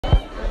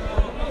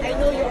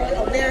know you're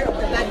all aware of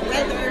the bad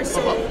weather,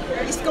 so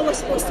Isko was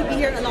supposed to be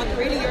here a lot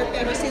earlier,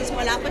 pero since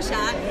wala pa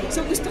siya,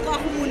 so gusto ko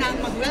ako muna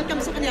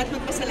mag-welcome sa kanila at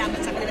magpasalamat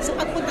sa kanila sa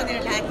pagpunta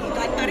nila lahat dito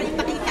at para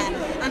ipakita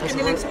ang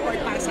kanilang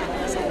support para sa akin.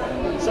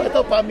 So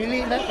ito,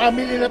 family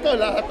na to,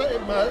 lahat,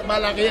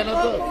 malaki yan na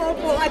to.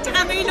 Opo, at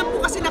saka ngayon lang po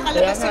kasi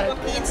nakalabas si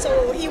Joaquin, so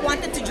he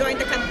wanted to join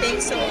the campaign,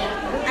 so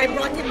I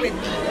brought him with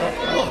me.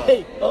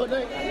 Okay,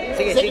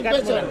 sige, second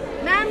question.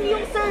 Ma'am,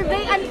 yung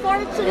survey,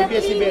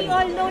 unfortunately, we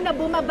all know na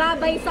bumaba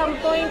by some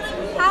points.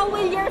 How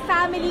will your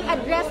family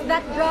address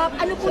that drop?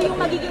 Ano po yung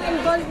magiging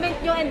involvement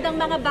nyo and ng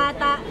mga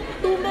bata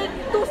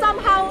to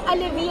somehow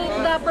alleviate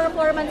the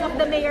performance of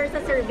the mayor sa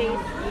surveys?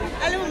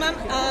 Alam mo, ma'am,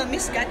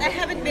 Miss Gat, I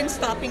haven't been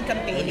stopping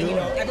campaigning. You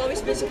know, I've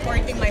always been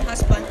supporting my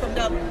husband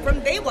from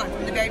day one,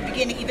 from the very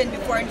beginning, even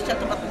before siya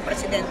tumakbong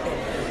presidente.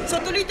 So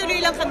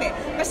tuloy-tuloy lang kami.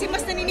 Kasi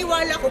mas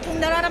naniniwala ko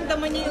kung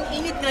nararamdaman niyo yung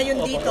init ngayon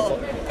dito,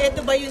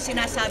 eto ba yung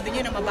sinasabi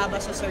niyo na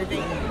mababa sa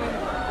survey?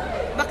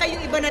 Baka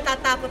yung iba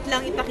natatakot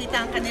lang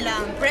ipakita ang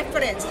kanilang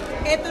preference.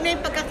 Ito na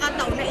yung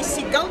pagkakataon na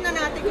isigaw na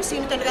natin kung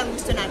sino talagang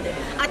gusto natin.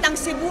 At ang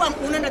Cebu ang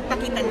una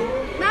nagpakita nyo.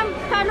 Ma'am,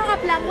 follow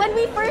up lang. When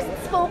we first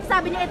spoke,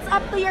 sabi niyo, it's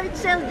up to your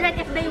children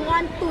if they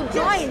want to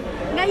join.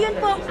 Ngayon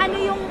po, ano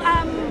yung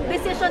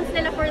decisions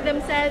nila for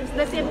themselves,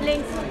 the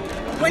siblings?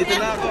 Like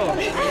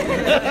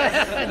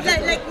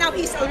now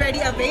he's already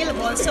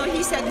available, so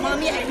he said,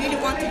 Mommy, I really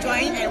want to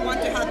join, I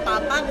want to help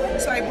Papa,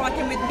 so I brought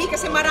him with me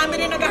kasi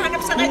marami rin naghahanap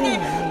sa kanya.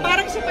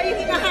 Parang siya pa yung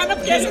hinahanap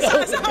kesa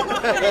sa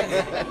asawa.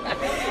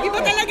 Iba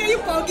talaga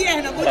yung pogi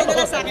nabuti na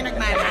lang sa akin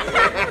nagmana.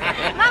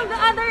 Ma'am,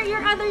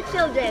 your other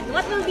children,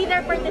 what will be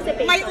their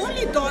participation? My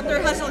only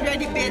daughter has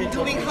already been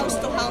doing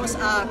house-to-house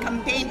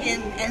campaign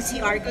in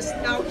NCR because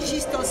now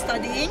she's still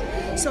studying,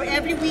 so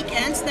every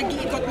weekends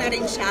nag-iikot na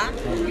rin siya.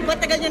 Iba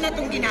tagal niya na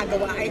itong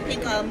ginagawa, I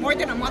think more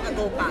than a month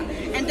ago pa.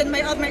 And then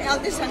my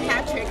eldest son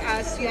Patrick,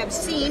 as you have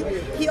seen,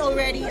 he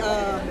already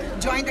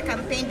joined the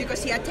campaign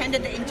because he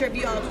attended the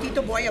interview of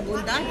Tito Boy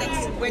Abunda.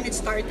 That's when it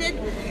started.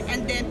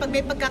 And then pag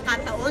may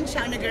pagkakataon,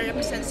 siya ang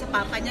nagre-represent sa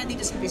papa niya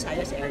dito sa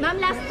Visayas area. Ma'am,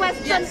 last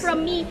question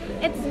from me.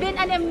 It's been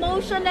an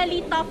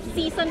emotionally tough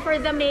season for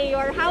the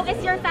mayor. How is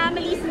your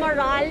family's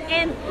morale?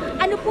 And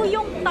ano po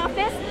yung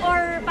toughest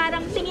or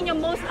parang tingin nyo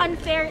most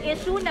unfair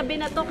issue na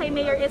binato kay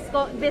Mayor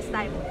Isko this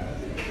time?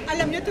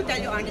 Alam niyo, to tell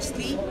you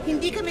honestly,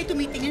 hindi kami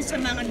tumitingin sa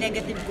mga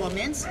negative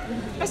comments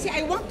kasi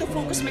I want to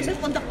focus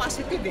myself on the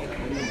positive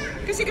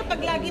Kasi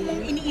kapag lagi mong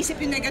iniisip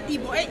yung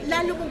negatibo,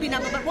 lalo mong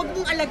binababa. Huwag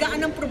mong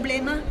alagaan ang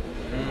problema.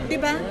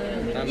 Diba?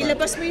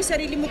 Ilabas mo yung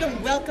sarili mo doon.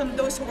 Welcome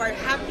those who are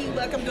happy,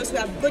 welcome those who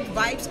have good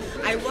vibes.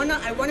 I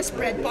wanna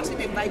spread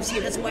positive vibes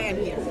here. That's why I'm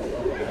here.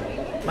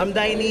 Ma'am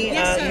Daini,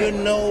 yes, you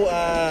know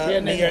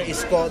Mayor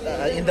Isko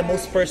in the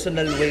most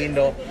personal way,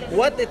 no?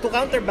 What, to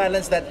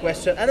counterbalance that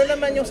question, ano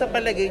naman yung sa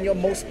palagay nyo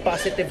most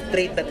positive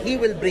trait that he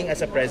will bring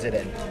as a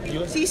president?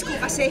 Si Isko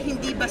kasi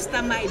hindi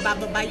basta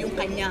maibababa yung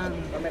kanyang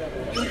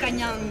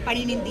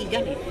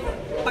paninindigan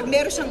Pag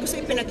meron siyang gusto,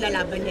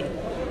 ipinaglalaban niya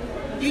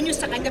Yun yung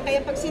sa kanya.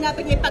 Kaya pag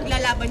sinabi niya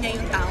ipaglalaban niya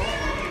yung tao,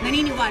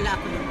 naniniwala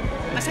ako yun.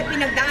 Kasi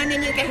pinagdaanan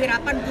niya yung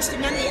kahirapan, gusto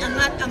niya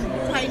iangat ang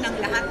buhay ng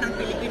lahat ng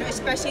Pilipino,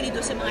 especially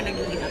doon sa mga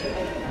naghihirap.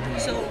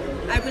 So,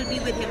 I will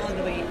be with him all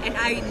the way. And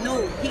I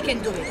know he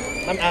can do it.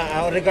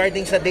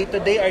 Regarding sa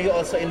day-to-day, are you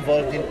also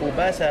involved in po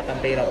ba sa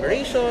campaign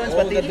operations?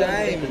 All the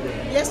time.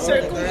 Yes,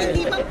 sir. Kung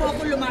hindi man po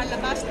ako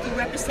lumalabas to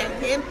represent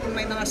him, kung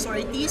may mga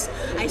sorties,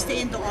 I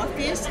stay in the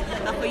office.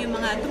 Ako yung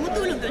mga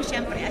tumutulong doon,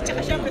 syempre. At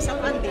saka syempre sa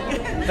funding.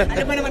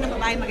 Alam mo naman ang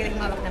babae magaling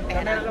mawak ng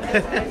pera.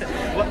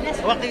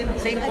 Joaquin,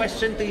 same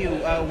question to you.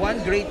 One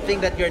great thing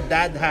that your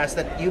dad has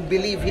that you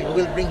believe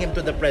will bring him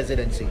to the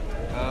presidency?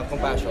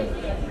 Compassion.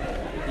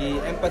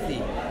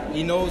 Empathy.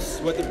 He knows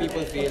what the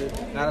people feel.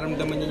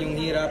 Nararamdaman niya yung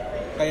hirap.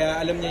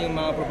 Kaya alam niya yung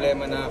mga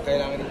problema na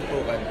kailangan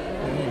itutukan.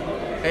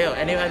 Kayo,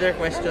 any other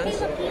questions?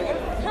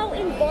 How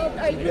involved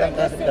are you in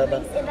the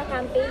service in the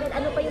campaign? And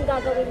ano pa yung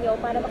gagawin nyo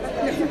para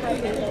makatulong sa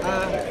campaign?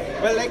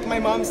 Well, like my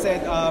mom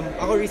said,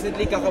 ako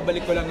recently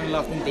kakabalik ko lang ng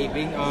Lofton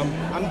taping.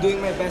 I'm doing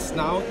my best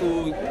now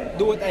to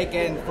do what I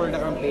can for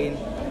the campaign.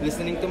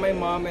 Listening to my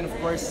mom and of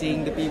course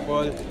seeing the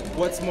people.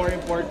 What's more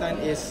important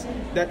is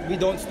that we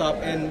don't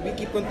stop and we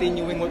keep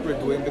continuing what we're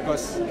doing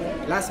because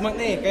last month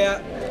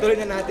kaya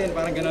tuloy na natin,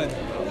 parang ganun.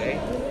 Okay?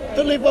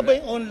 Tuloy pa ba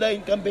yung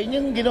online campaign?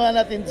 Yung ginawa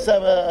natin sa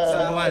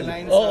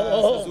online,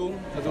 sa Zoom?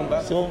 Sa Zoom ba?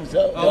 Zoom,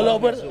 all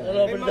over the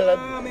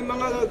may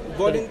mga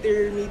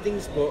volunteer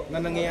meetings po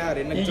na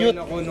nangyayari. Nag-join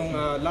ako nung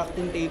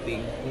locked-in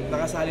taping.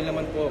 Nakasali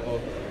naman po ako.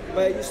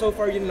 But so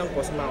far yun lang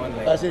po sa mga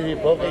online. Sige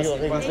po, okay.